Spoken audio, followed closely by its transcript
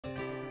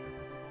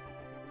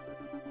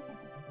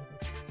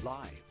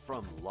Live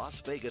from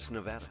Las Vegas,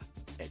 Nevada,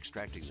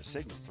 extracting the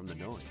signal from the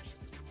noise.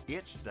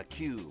 It's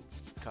theCUBE,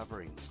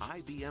 covering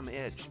IBM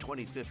Edge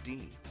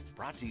 2015,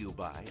 brought to you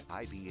by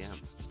IBM.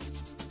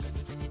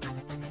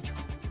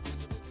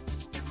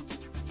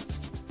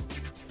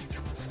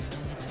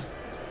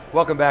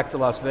 Welcome back to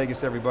Las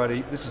Vegas,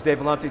 everybody. This is Dave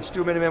Vellante and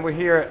Stu Miniman. We're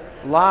here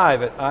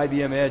live at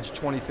IBM Edge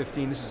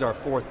 2015. This is our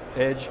fourth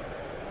Edge.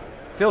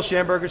 Phil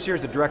Schamberger is here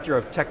as the Director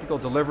of Technical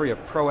Delivery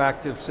of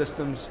Proactive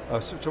Systems,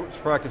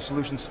 Proactive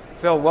Solutions.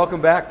 Phil,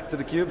 welcome back to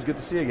theCUBE. It's good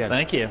to see you again.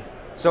 Thank you.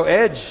 So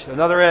Edge,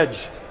 another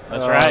Edge.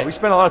 That's right. We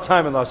spend a lot of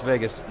time in Las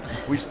Vegas.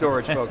 We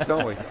storage folks,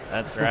 don't we?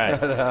 That's right.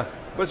 But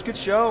it's a good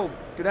show,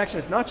 good action.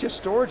 It's not just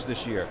storage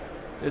this year.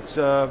 It's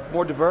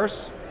more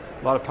diverse,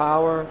 a lot of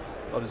power,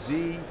 a lot of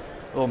Z,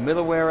 a little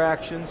middleware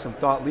action, some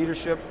thought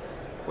leadership.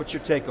 What's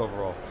your take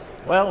overall?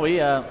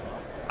 Well,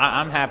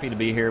 I'm happy to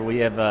be here.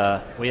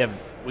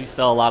 We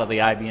sell a lot of the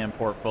IBM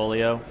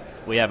portfolio.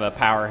 We have a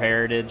Power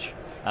heritage.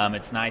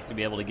 It's nice to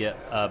be able to get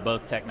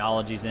both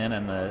technologies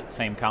in the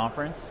same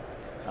conference.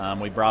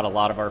 We brought a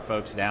lot of our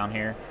folks down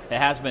here. It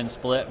has been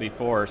split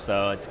before,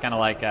 so it's kind of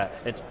like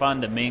it's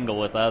fun to mingle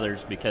with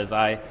others because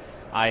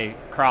I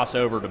cross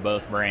over to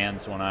both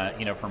brands when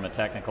from a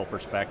technical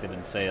perspective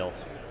in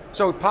sales.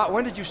 So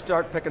when did you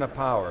start picking up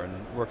Power and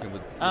working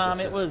with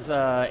it was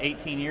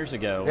 18 years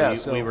ago.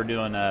 Yeah, we were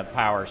doing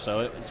Power,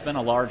 so it's been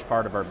a large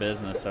part of our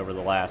business over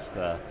the last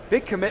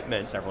big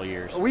commitment several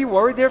years. Were you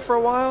worried there for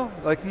a while?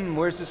 Like,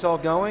 where's this all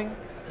going?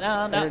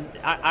 No,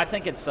 I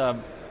think it's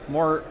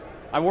more.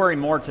 I worry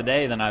more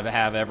today than I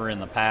have ever in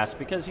the past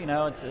because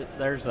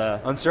there's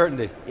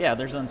uncertainty. Yeah,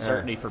 there's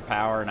uncertainty for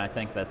Power, and I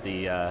think that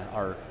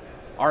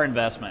our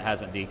investment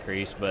hasn't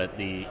decreased, but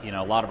a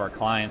lot of our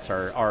clients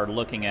are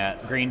looking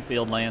at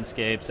greenfield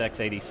landscapes,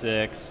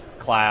 x86,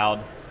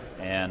 cloud,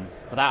 and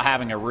without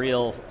having a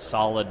real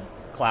solid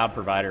cloud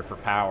provider for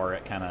Power,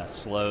 it kind of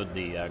slowed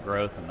the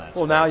growth in that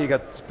space. Now you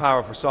got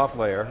Power for soft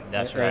layer.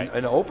 That's right.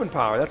 And open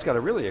Power, that's got to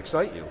really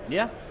excite you.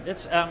 Yeah, the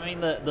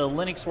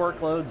Linux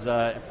workloads,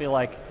 I feel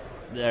like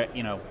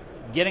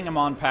getting them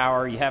on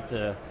Power, you have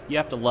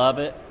to love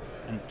it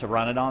and to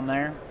run it on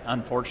there,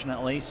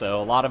 unfortunately.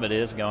 So a lot of it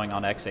is going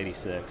on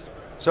x86.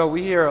 So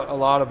we hear a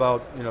lot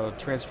about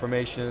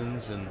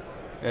transformations and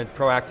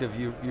proactive.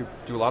 You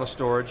do a lot of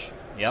storage.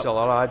 Yep. Sell a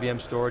lot of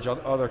IBM storage,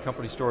 other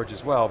company storage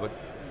as well, but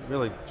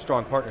really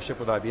strong partnership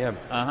with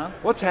IBM.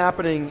 What's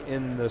happening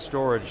in the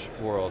storage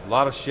world? A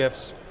lot of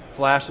shifts.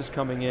 Flash is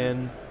coming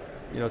in.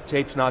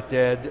 Tape's not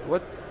dead.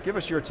 Give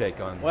us your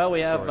take on. Well,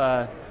 we storage.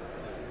 have.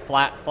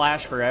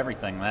 Flash for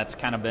everything. That's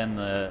kind of been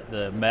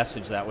the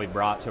message that we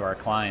brought to our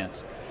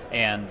clients.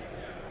 And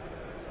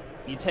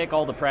you take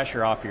all the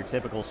pressure off your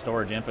typical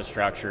storage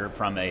infrastructure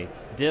from a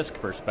disk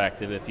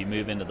perspective if you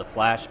move into the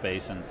flash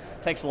space, and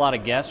it takes a lot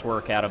of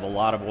guesswork out of a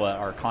lot of what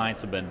our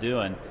clients have been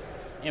doing.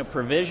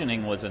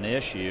 Provisioning was an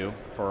issue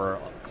for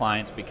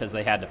clients because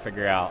they had to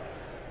figure out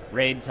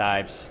RAID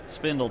types,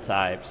 spindle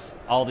types,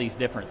 all these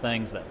different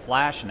things that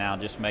Flash now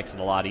just makes it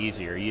a lot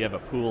easier. You have a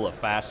pool of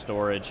fast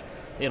storage,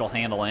 it'll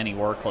handle any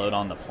workload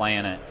on the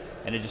planet,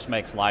 and it just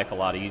makes life a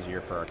lot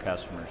easier for our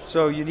customers.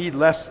 So you need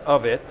less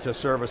of it to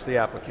service the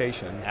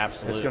application.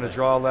 Absolutely. It's going to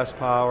draw less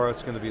power,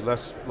 it's going to be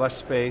less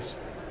space.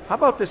 How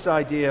about this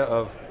idea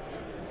of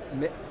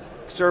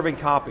serving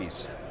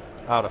copies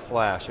out of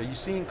Flash? Are you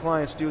seeing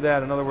clients do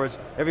that? In other words,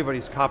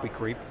 everybody's copy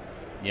creep.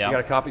 Yep. You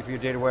got a copy for your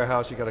data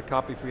warehouse, you got a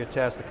copy for your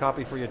test, a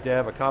copy for your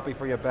dev, a copy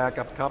for your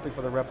backup, a copy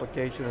for the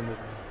replication,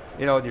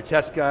 and your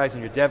test guys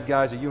and your dev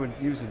guys are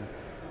using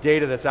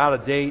data that's out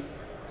of date.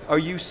 Are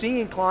you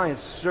seeing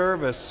clients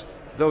service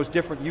those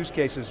different use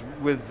cases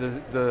with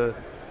the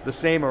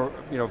same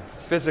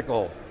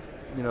physical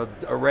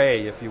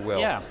array, if you will?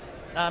 Yeah,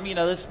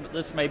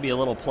 this may be a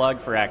little plug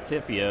for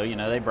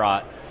Actifio. They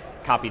brought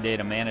copy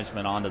data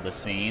management onto the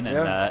scene,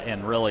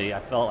 and really I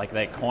felt like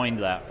they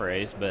coined that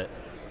phrase, but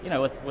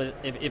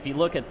if you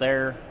look at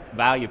their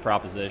value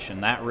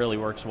proposition, that really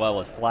works well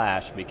with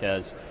Flash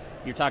because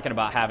you're talking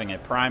about having a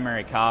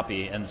primary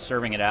copy and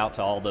serving it out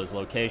to all those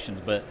locations,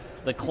 but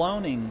the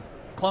cloning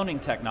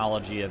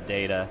technology of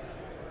data,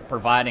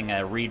 providing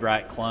a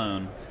read-write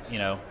clone,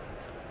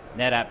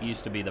 NetApp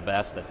used to be the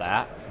best at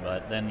that,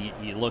 but then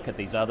you look at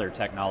these other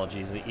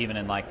technologies, even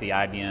in like the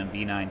IBM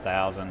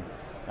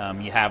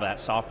V9000, you have that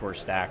software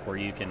stack where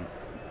you can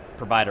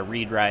provide a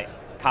read-write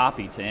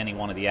copy to any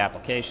one of the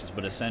applications,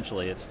 but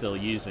essentially it's still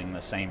using the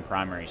same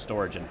primary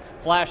storage. And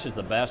Flash is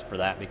the best for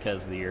that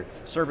because your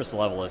service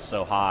level is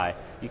so high,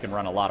 you can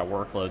run a lot of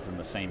workloads in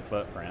the same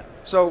footprint.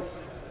 So,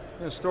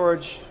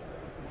 storage,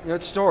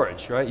 it's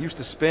storage, right? It used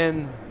to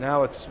spin,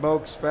 now it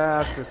smokes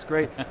fast, it's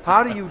great.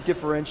 How do you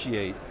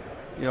differentiate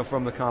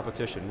from the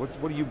competition?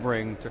 What do you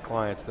bring to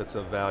clients that's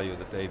of value,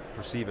 that they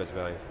perceive as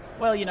value?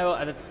 Well,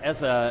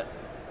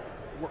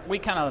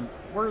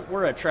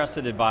 we're a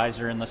trusted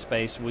advisor in the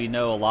space. We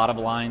know a lot of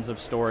lines of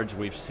storage.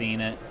 We've seen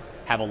it,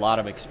 have a lot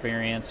of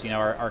experience.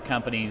 Our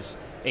company's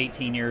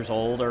 18 years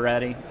old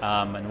already,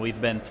 and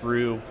we've been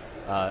through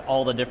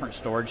all the different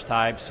storage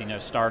types.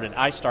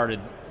 I started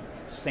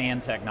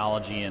SAN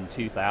technology in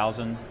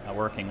 2000,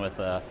 working with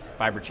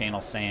fiber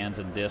channel SANs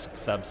and disk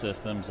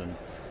subsystems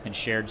and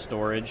shared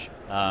storage.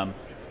 And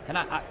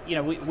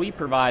we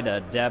provide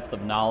a depth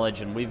of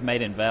knowledge, and we've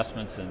made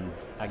investments in,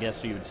 I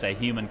guess you would say,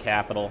 human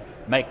capital.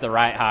 Make the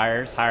right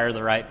hires, hire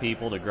the right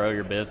people to grow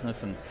your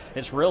business, and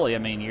it's really, I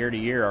mean, year to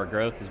year, our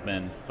growth has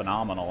been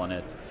phenomenal,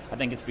 and I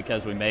think it's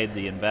because we made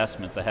the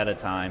investments ahead of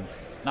time,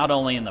 not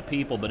only in the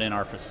people, but in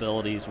our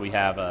facilities. We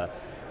have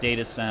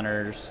data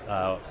centers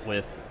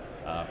with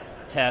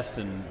test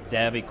and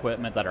dev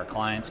equipment that our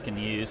clients can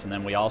use, and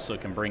then we also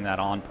can bring that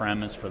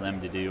on-premise for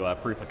them to do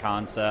proof of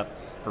concept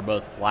for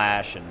both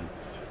flash and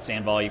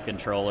SAN volume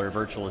controller,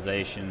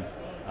 virtualization.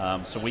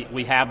 So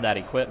we have that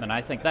equipment.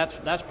 I think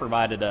that's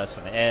provided us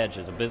an edge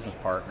as a business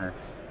partner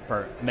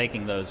for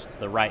making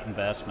the right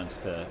investments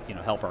to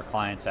help our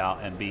clients out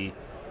and be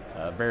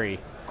very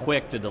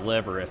quick to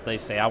deliver. If they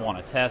say, I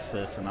want to test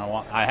this and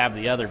I have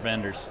the other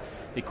vendor's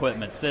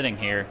equipment sitting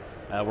here,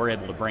 we're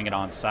able to bring it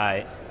on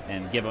site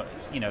and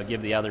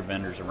give the other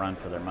vendors a run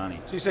for their money.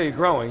 So you say you're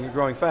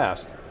growing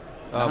fast,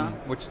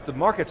 which the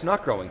market's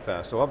not growing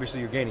fast, so obviously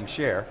you're gaining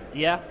share.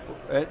 Yeah.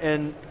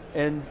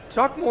 And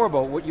talk more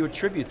about what you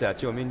attribute that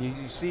to. I mean,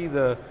 you see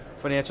the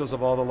financials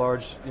of all the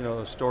large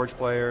storage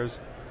players,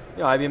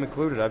 IBM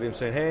included. IBM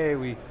saying, hey,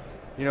 we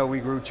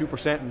grew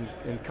 2%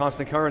 in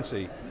constant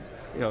currency.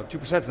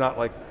 2% is not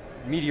like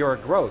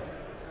meteoric growth,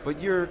 but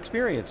your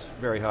experience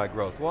very high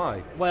growth.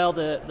 Why? Well,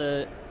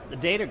 the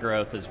data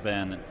growth has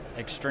been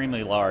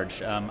extremely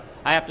large.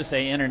 I have to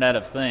say Internet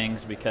of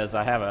Things because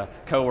I have a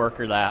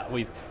coworker that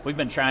we've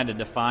been trying to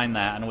define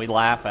that, and we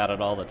laugh at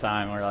it all the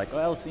time. We're like,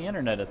 well, it's the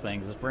Internet of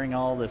Things. Let's bring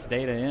all this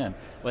data in.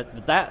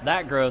 But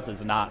that growth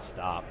has not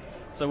stopped.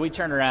 So we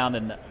turn around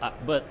and,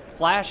 but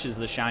Flash is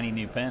the shiny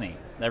new penny.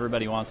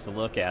 Everybody wants to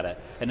look at it.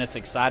 And it's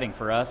exciting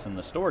for us in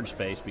the storage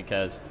space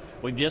because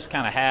we've just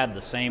kind of had the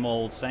same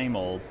old.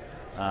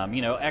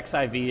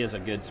 XIV is a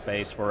good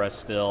space for us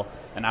still,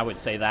 and I would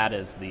say that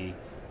is the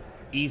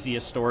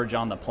easiest storage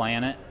on the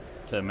planet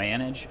to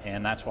manage,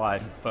 and that's why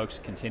folks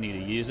continue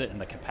to use it,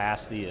 and the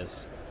capacity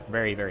is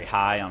very, very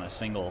high on a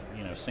single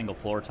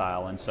floor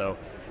tile. And so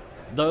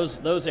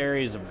those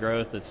areas of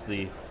growth, it's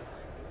the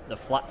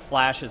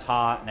flash is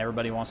hot and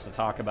everybody wants to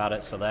talk about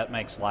it, so that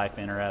makes life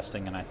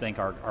interesting, and I think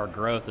our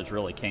growth has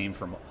really came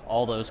from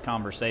all those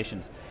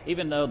conversations.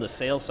 Even though the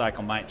sales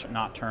cycle might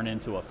not turn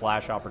into a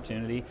flash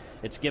opportunity,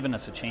 it's given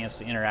us a chance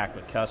to interact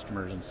with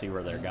customers and see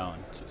where they're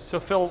going. So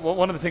Phil,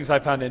 one of the things I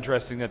found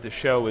interesting at the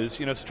show is,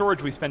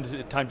 storage, we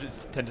tend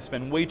to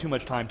spend way too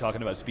much time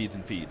talking about speeds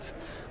and feeds.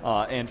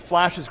 And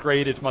flash is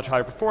great, it's much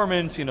higher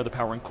performance, the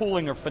power and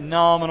cooling are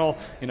phenomenal,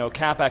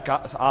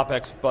 CapEx,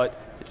 OpEx, but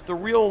it's the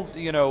real,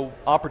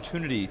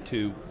 opportunity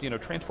to,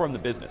 transform the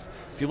business.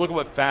 If you look at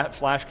what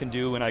Flash can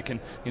do, and I can,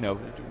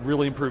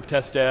 really improve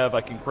test dev,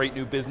 I can create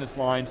new business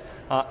lines.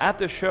 At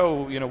the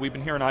show, we've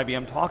been hearing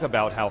IBM talk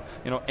about how,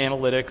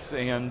 analytics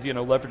and,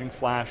 leveraging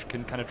Flash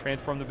can kind of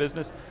transform the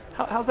business.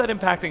 How's that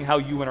impacting how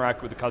you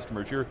interact with the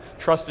customers? You're a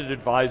trusted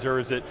advisor.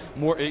 Is it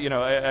more,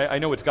 I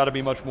know it's got to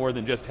be much more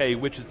than just, hey,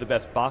 which is the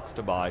best box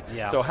to buy?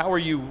 Yeah. So how are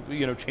you,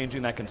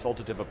 changing that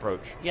consultative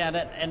approach? Yeah,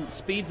 and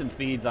speeds and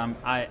feeds, I'm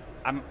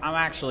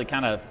actually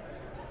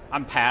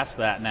I'm past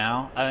that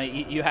now.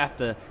 You have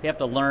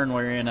to learn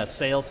when you're in a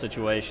sales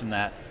situation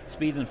that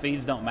speeds and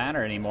feeds don't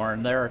matter anymore,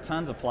 and there are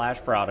tons of flash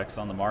products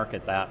on the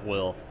market that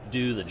will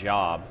do the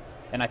job.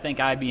 And I think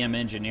IBM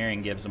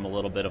engineering gives them a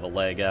little bit of a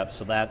leg up,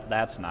 so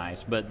that's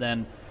nice. But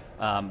then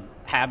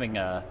having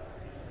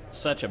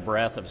such a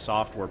breadth of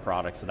software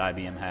products that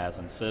IBM has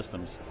and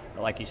systems,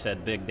 like you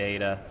said, big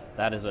data,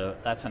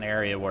 that's an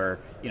area where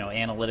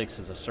analytics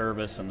as a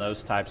service and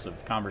those types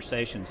of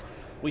conversations,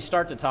 we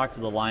start to talk to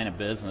the line of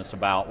business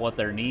about what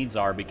their needs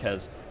are,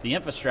 because the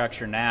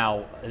infrastructure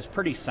now is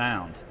pretty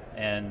sound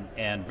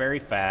and very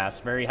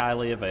fast, very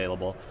highly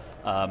available.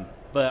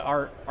 But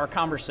our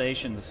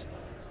conversations,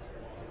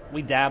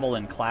 we dabble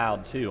in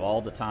cloud too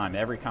all the time.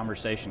 Every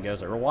conversation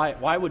goes there.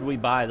 Why would we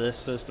buy this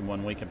system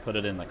when we can put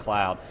it in the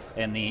cloud?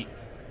 And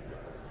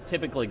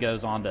typically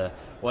goes on to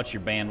what's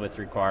your bandwidth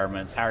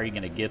requirements, how are you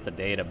going to get the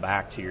data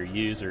back to your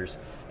users,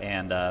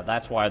 and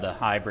that's why the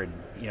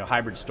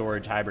hybrid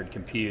storage, hybrid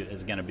compute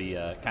is going to be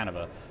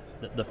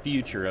the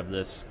future of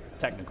this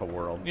technical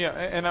world. Yeah,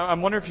 and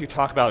I'm wondering if you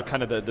talk about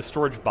kind of the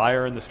storage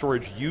buyer and the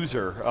storage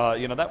user.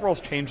 That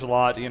role's changed a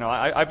lot.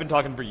 I've been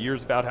talking for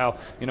years about how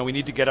we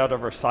need to get out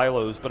of our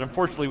silos, but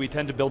unfortunately we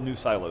tend to build new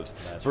silos.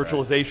 That's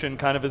Virtualization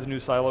kind of is a new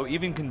silo.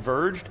 Even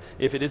Converged,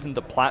 if it isn't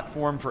the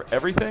platform for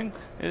everything,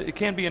 it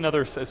can be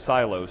another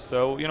silo.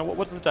 So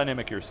what's the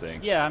dynamic you're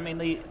seeing? Yeah, I mean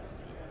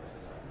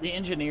the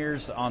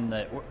engineers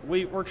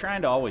we're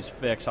trying to always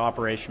fix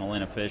operational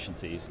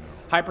inefficiencies.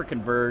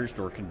 Hyperconverged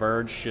or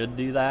Converged should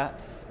do that.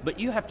 But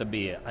you have to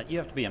be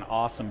an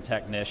awesome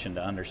technician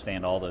to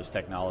understand all those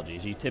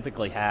technologies. You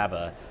typically have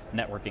a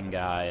networking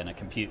guy and a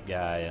compute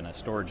guy and a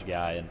storage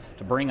guy, and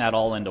to bring that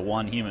all into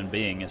one human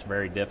being is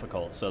very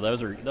difficult. So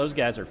those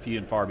guys are few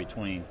and far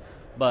between.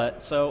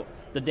 But so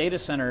the data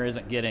center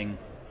isn't getting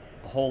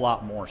a whole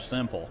lot more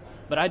simple.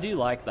 But I do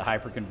like the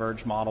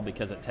hyperconverged model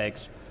because it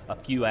takes a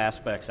few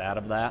aspects out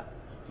of that.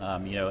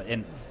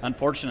 And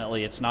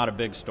unfortunately, it's not a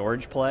big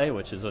storage play,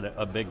 which is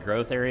a big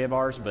growth area of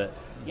ours. But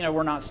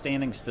we're not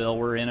standing still.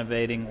 We're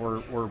innovating.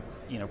 We're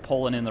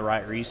pulling in the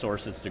right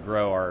resources to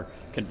grow our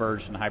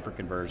converged and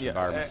hyperconverged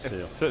environments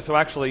too. So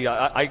actually,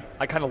 I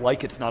kind of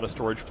like it's not a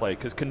storage play,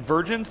 because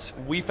convergence,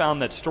 we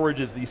found that storage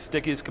is the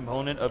stickiest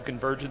component of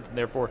convergence, and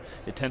therefore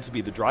it tends to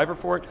be the driver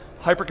for it.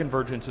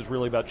 Hyperconvergence is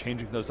really about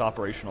changing those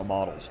operational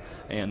models,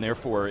 and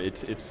therefore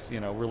it's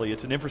really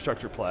it's an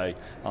infrastructure play,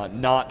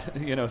 not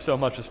so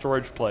much a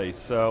storage play.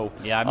 So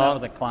yeah, I met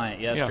with a client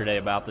yesterday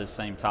about this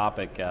same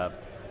topic.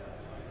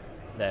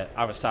 That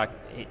I was talking,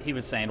 he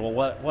was saying,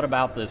 well, what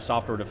about this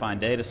software-defined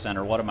data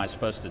center? What am I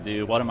supposed to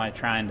do? What am I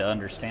trying to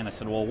understand? I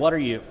said, well,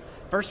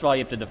 first of all,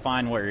 you have to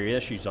define where your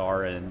issues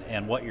are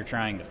and what you're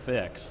trying to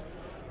fix.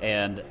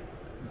 And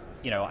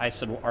I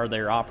said, are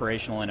there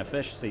operational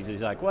inefficiencies?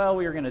 He's like, well,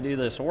 we were going to do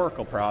this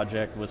Oracle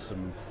project with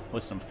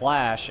some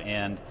Flash,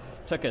 and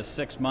it took us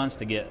 6 months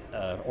to get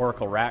an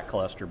Oracle rack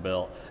cluster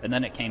built, and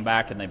then it came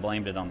back and they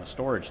blamed it on the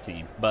storage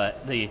team.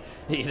 But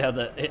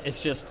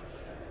it's just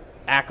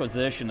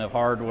acquisition of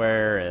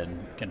hardware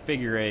and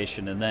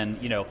configuration, and then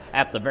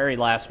at the very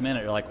last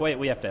minute you're like, wait,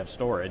 we have to have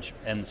storage,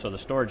 and so the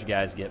storage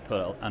guys get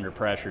put under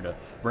pressure to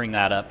bring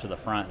that up to the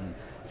front, and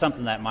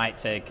something that might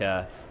take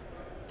 10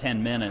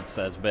 minutes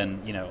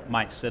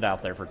might sit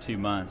out there for 2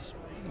 months.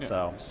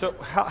 Yeah. So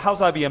how's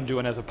IBM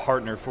doing as a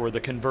partner for the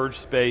converged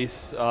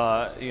space?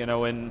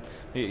 And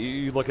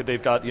you look at,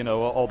 they've got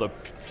all the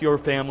Pure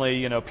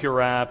family,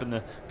 Pure App and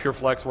the Pure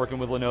Flex working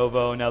with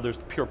Lenovo. Now there's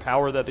the Pure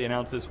Power that they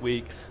announced this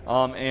week,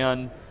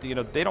 and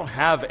they don't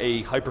have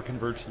a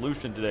hyperconverged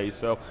solution today.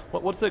 So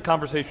what's the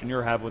conversation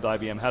you're having with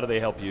IBM? How do they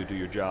help you do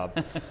your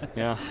job?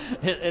 Yeah,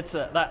 that's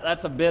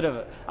a bit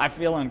of I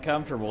feel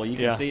uncomfortable. You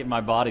can see it in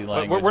my body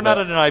language. We're not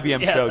at an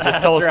IBM show.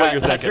 Just tell us what you're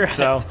thinking. Right.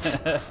 So.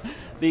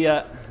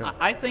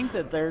 I think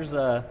that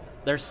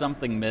there's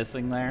something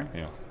missing there.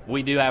 Yeah.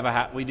 We do have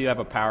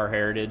a power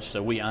heritage,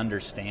 so we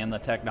understand the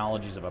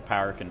technologies of a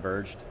power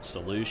converged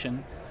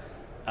solution.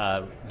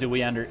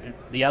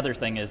 The other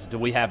thing is, do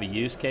we have a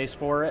use case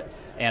for it?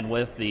 And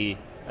with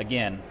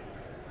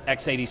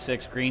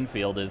x86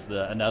 Greenfield is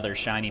another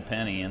shiny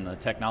penny in the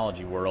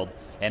technology world,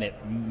 and it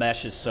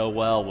meshes so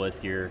well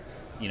with your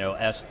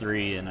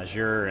S3 and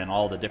Azure and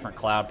all the different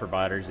cloud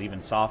providers, even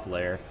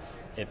SoftLayer.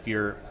 If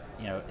you're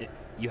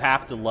you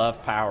have to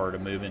love power to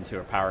move into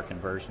a power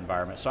converged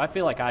environment. So I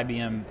feel like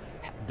IBM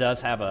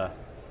does have a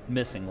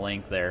missing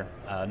link there,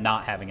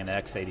 not having an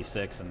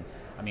x86. And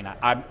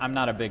I'm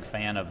not a big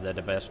fan of the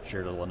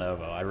divestiture to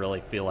Lenovo. I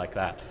really feel like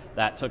that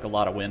took a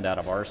lot of wind out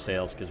of our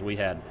sails, because we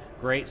had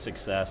great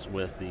success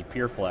with the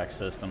PureFlex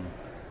system.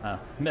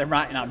 There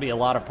might not be a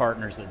lot of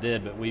partners that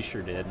did, but we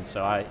sure did, and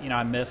so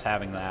I miss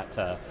having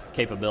that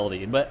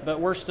capability. But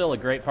we're still a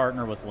great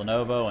partner with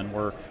Lenovo, and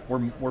we're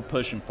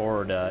pushing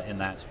forward in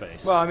that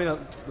space. Well,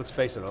 let's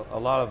face it, a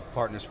lot of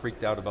partners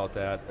freaked out about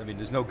that.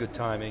 There's no good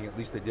timing. At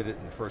least they did it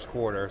in the first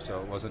quarter,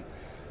 so it wasn't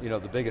the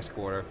biggest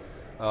quarter.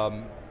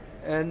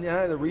 And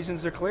the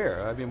reasons are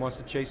clear. IBM wants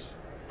to chase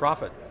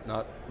profit,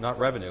 not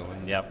revenue.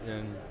 And, yep.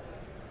 And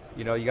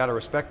you got to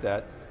respect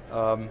that.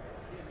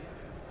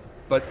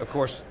 But of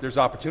course, there's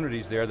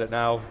opportunities there that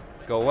now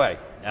go away.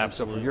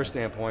 Absolutely. So from your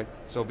standpoint,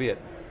 so be it.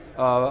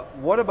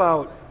 What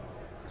about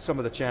some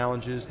of the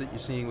challenges that you're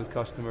seeing with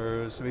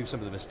customers, maybe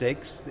some of the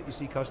mistakes that you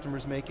see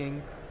customers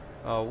making?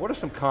 What are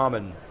some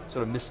common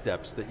sort of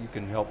missteps that you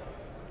can help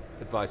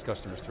advise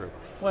customers through?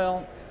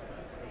 Well,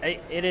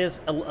 it is,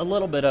 a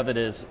little bit of it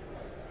is,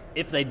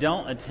 if they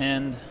don't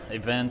attend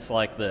events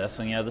like this,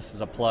 and this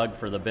is a plug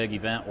for the big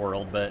event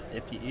world, but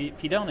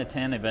if you don't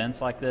attend events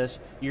like this,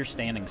 you're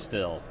standing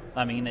still.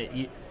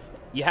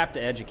 You have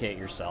to educate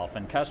yourself,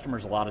 and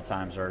customers a lot of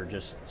times are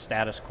just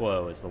status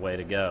quo is the way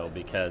to go,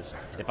 because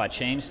if I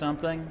change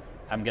something,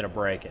 I'm going to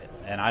break it,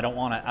 and I don't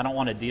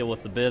want to deal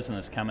with the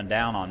business coming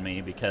down on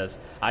me because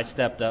I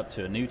stepped up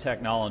to a new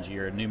technology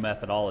or a new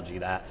methodology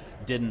that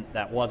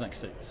wasn't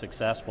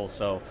successful.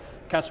 So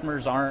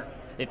customers aren't.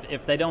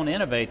 If they don't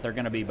innovate, they're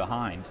going to be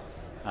behind,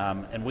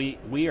 and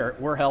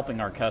we're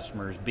helping our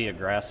customers be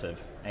aggressive,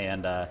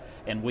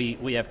 and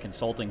we have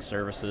consulting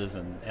services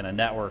and a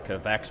network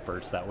of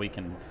experts that we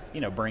can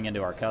bring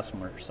into our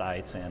customer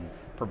sites and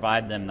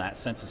provide them that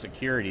sense of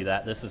security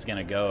that this is going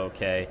to go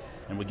okay,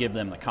 and we give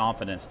them the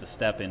confidence to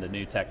step into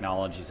new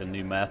technologies and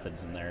new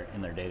methods in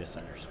their data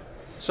centers.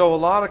 So a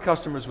lot of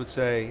customers would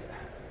say,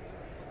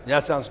 yeah,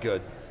 that sounds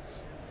good,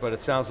 but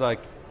it sounds like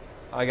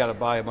I got to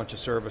buy a bunch of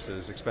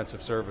services,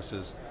 expensive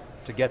services,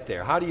 to get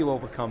there. How do you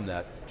overcome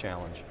that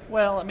challenge?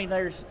 Well,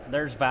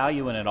 there's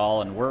value in it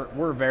all, and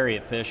we're very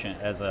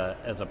efficient as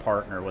a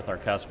partner with our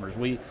customers.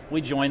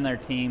 We join their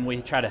team.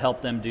 We try to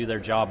help them do their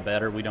job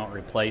better. We don't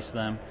replace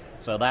them.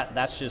 So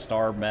that's just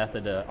our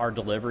method, our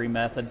delivery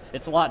method.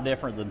 It's a lot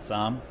different than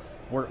some.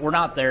 We're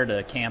not there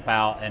to camp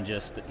out and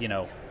just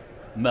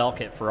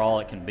milk it for all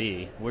it can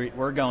be.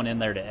 We're going in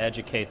there to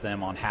educate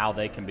them on how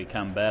they can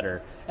become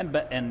better.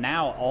 And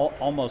now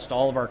almost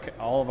all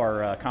of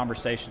our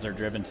conversations are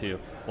driven to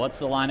what's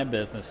the line of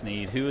business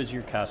need, who is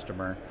your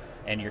customer,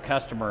 and your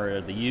customer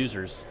are the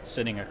users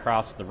sitting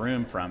across the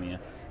room from you,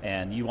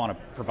 and you want to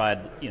provide,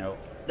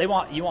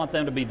 you want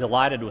them to be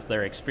delighted with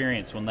their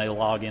experience when they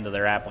log into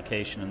their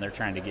application and they're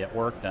trying to get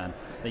work done.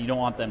 That you don't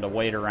want them to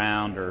wait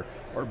around or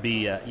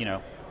be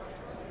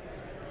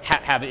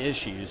have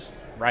issues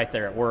right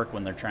there at work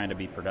when they're trying to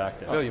be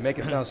productive. Phil, you make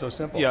it sound so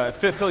simple. Yeah,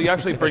 Phil, you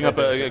actually bring up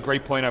a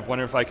great point. I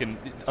wonder if I can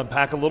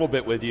unpack a little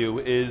bit with you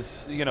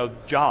is,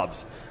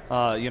 jobs.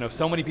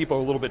 So many people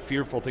are a little bit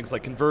fearful, things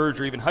like Converged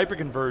or even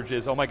Hyperconverged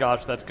is, oh my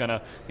gosh, that's going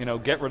to,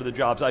 get rid of the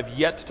jobs. I've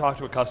yet to talk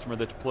to a customer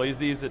that deploys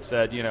these that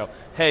said,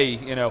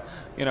 hey,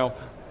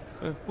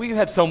 we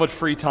had so much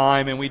free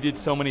time and we did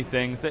so many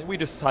things that we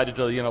just decided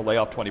to, lay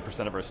off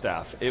 20% of our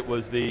staff. It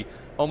was the,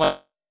 oh my,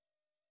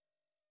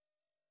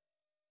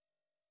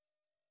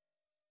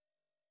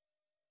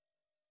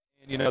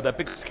 that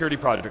big security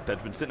project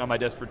that's been sitting on my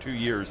desk for 2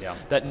 years,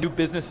 that new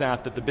business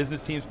app that the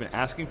business team's been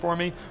asking for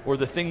me, or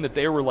the thing that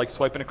they were like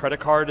swiping a credit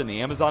card and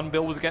the Amazon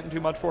bill was getting too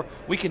much for,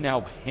 we can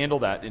now handle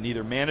that and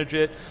either manage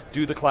it,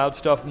 do the cloud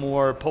stuff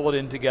more, pull it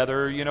in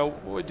together. Do you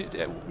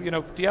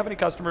have any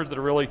customers that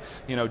are really,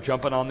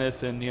 jumping on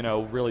this and,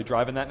 really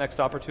driving that next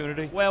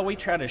opportunity? Well, we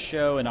try to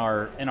show in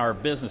our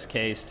business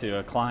case to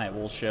a client,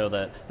 we'll show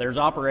that there's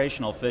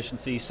operational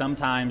efficiency.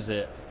 Sometimes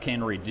it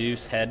can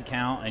reduce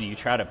headcount, and you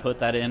try to put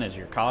that in as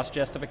your cost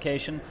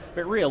justification,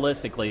 but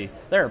realistically,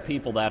 there are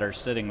people that are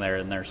sitting there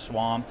and they're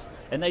swamped,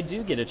 and they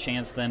do get a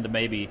chance then to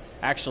maybe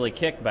actually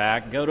kick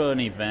back, go to an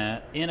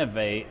event,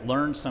 innovate,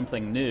 learn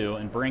something new,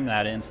 and bring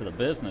that into the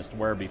business, to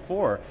where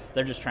before,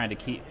 they're just trying to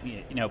keep,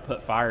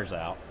 put fires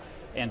out.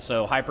 And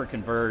so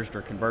Hyperconverged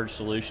or Converged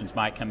solutions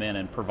might come in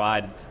and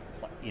provide,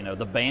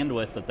 the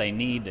bandwidth that they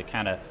need to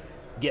kind of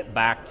get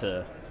back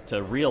to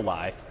real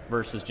life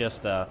versus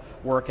just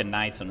working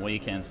nights and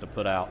weekends to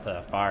put out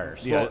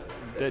fires. Yeah,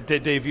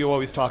 Dave, you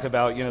always talk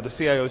about, the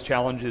CIO's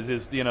challenges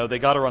is, they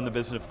got to run the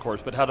business, of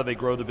course, but how do they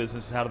grow the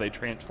business and how do they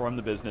transform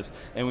the business?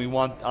 And we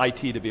want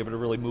IT to be able to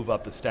really move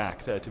up the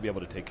stack to be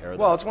able to take care of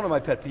that. Well, it's one of my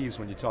pet peeves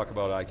when you talk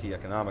about IT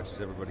economics, is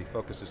everybody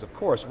focuses, of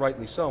course,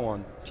 rightly so,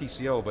 on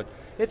TCO, but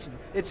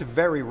it's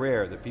very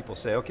rare that people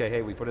say, okay,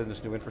 hey, we put in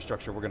this new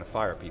infrastructure, we're going to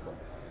fire people.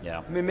 Yeah.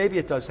 I mean, maybe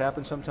it does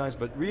happen sometimes,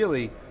 but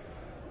really,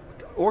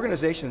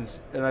 organizations,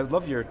 and I'd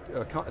love your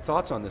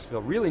thoughts on this,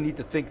 Phil, really need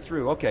to think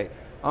through, okay,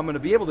 I'm going to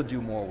be able to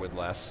do more with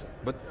less,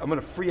 but I'm going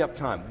to free up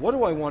time. What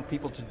do I want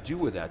people to do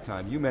with that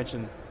time? You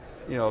mentioned,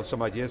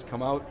 some ideas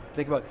come out,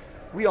 think about,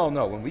 we all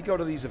know when we go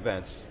to these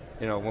events,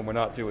 when we're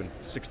not doing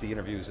 60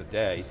 interviews a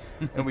day,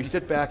 and we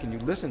sit back and you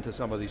listen to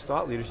some of these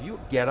thought leaders, you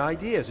get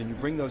ideas and you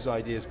bring those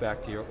ideas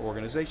back to your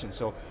organization.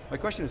 So my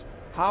question is,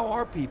 how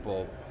are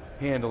people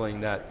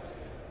handling that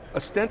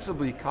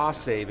ostensibly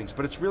cost savings,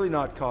 but it's really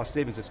not cost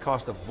savings, it's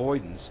cost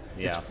avoidance.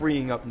 Yeah. It's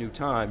freeing up new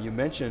time. You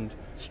mentioned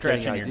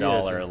stretching your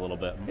dollar a little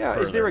bit. Yeah,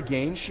 further. Is there a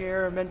gain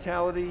share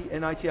mentality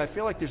in IT? I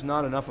feel like there's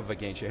not enough of a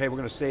gain share. Hey, we're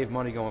going to save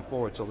money going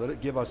forward, so let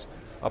it give us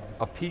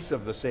a piece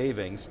of the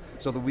savings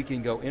so that we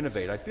can go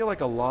innovate. I feel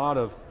like a lot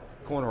of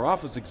corner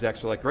office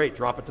execs are like, great,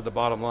 drop it to the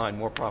bottom line,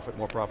 more profit,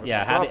 more profit, yeah,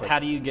 more profit. How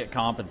do you get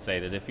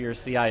compensated? If you're a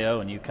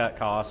CIO and you cut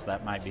costs,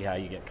 that might be how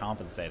you get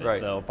compensated. Right.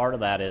 So part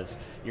of that is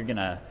you're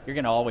gonna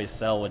always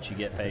sell what you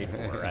get paid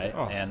for, right?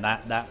 Oh. And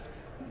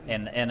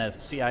and a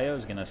CIO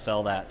is gonna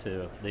sell that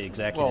to the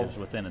executives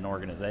within an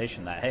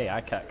organization that, hey, I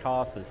cut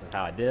costs, this is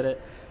how I did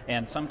it.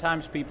 And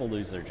sometimes people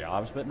lose their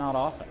jobs, but not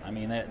often. I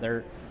mean,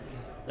 they're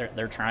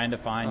trying to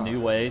find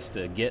new ways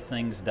to get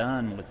things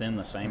done within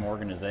the same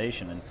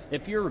organization. And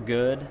if you're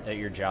good at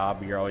your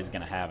job, you're always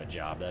going to have a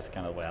job. That's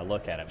kind of the way I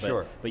look at it.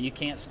 But you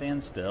can't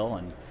stand still.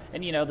 And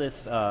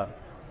this,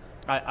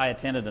 I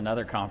attended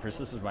another conference.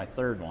 This is my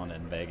third one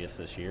in Vegas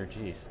this year.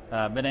 Geez.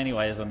 But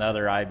anyways,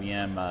 another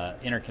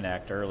IBM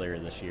Interconnect earlier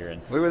this year.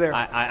 And we were there.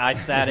 I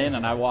sat in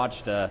and I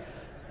watched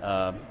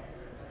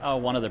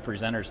one of the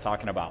presenters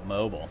talking about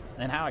mobile,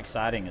 and how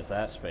exciting is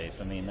that space?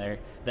 I mean,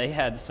 they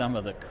had some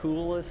of the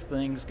coolest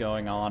things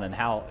going on, and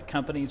how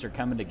companies are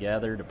coming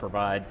together to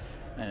provide,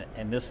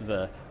 and this is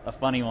a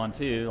funny one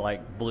too,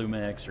 like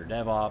Bluemix or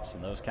DevOps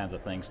and those kinds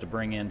of things to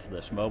bring into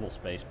this mobile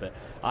space. But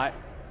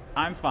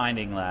I'm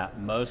finding that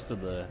most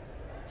of the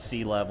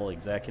C-level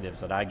executives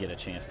that I get a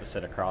chance to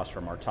sit across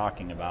from are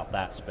talking about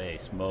that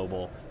space,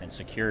 mobile and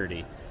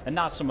security, and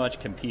not so much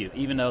compute,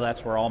 even though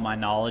that's where all my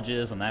knowledge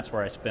is and that's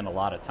where I spend a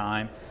lot of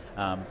time.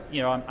 I'm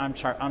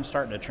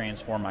starting to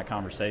transform my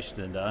conversations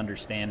into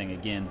understanding,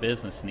 again,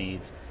 business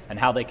needs and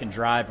how they can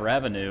drive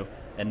revenue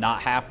and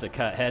not have to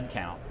cut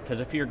headcount. Because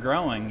if you're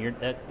growing,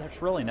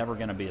 there's really never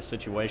going to be a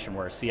situation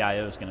where a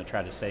CIO is going to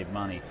try to save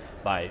money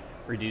by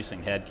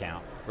reducing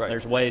headcount. Right.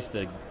 There's ways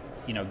to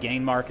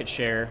gain market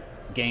share,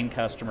 gain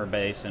customer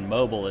base, and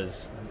mobile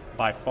is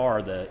by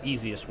far the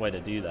easiest way to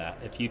do that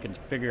if you can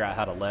figure out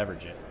how to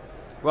leverage it.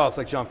 Well, it's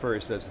like John Furrier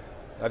says,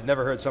 I've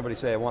never heard somebody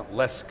say I want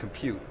less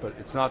compute, but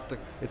it's not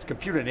it's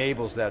compute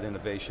enables that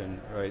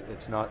innovation, right?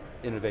 It's not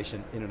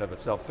innovation in and of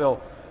itself.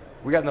 Phil,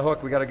 we got in the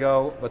hook, we got to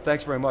go, but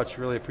thanks very much,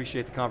 really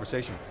appreciate the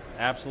conversation.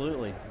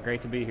 Absolutely,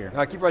 great to be here. All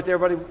right, keep right there,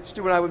 everybody.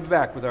 Stu and I will be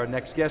back with our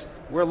next guest.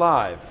 We're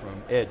live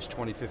from Edge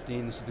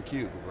 2015. This is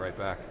theCUBE, we'll be right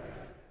back.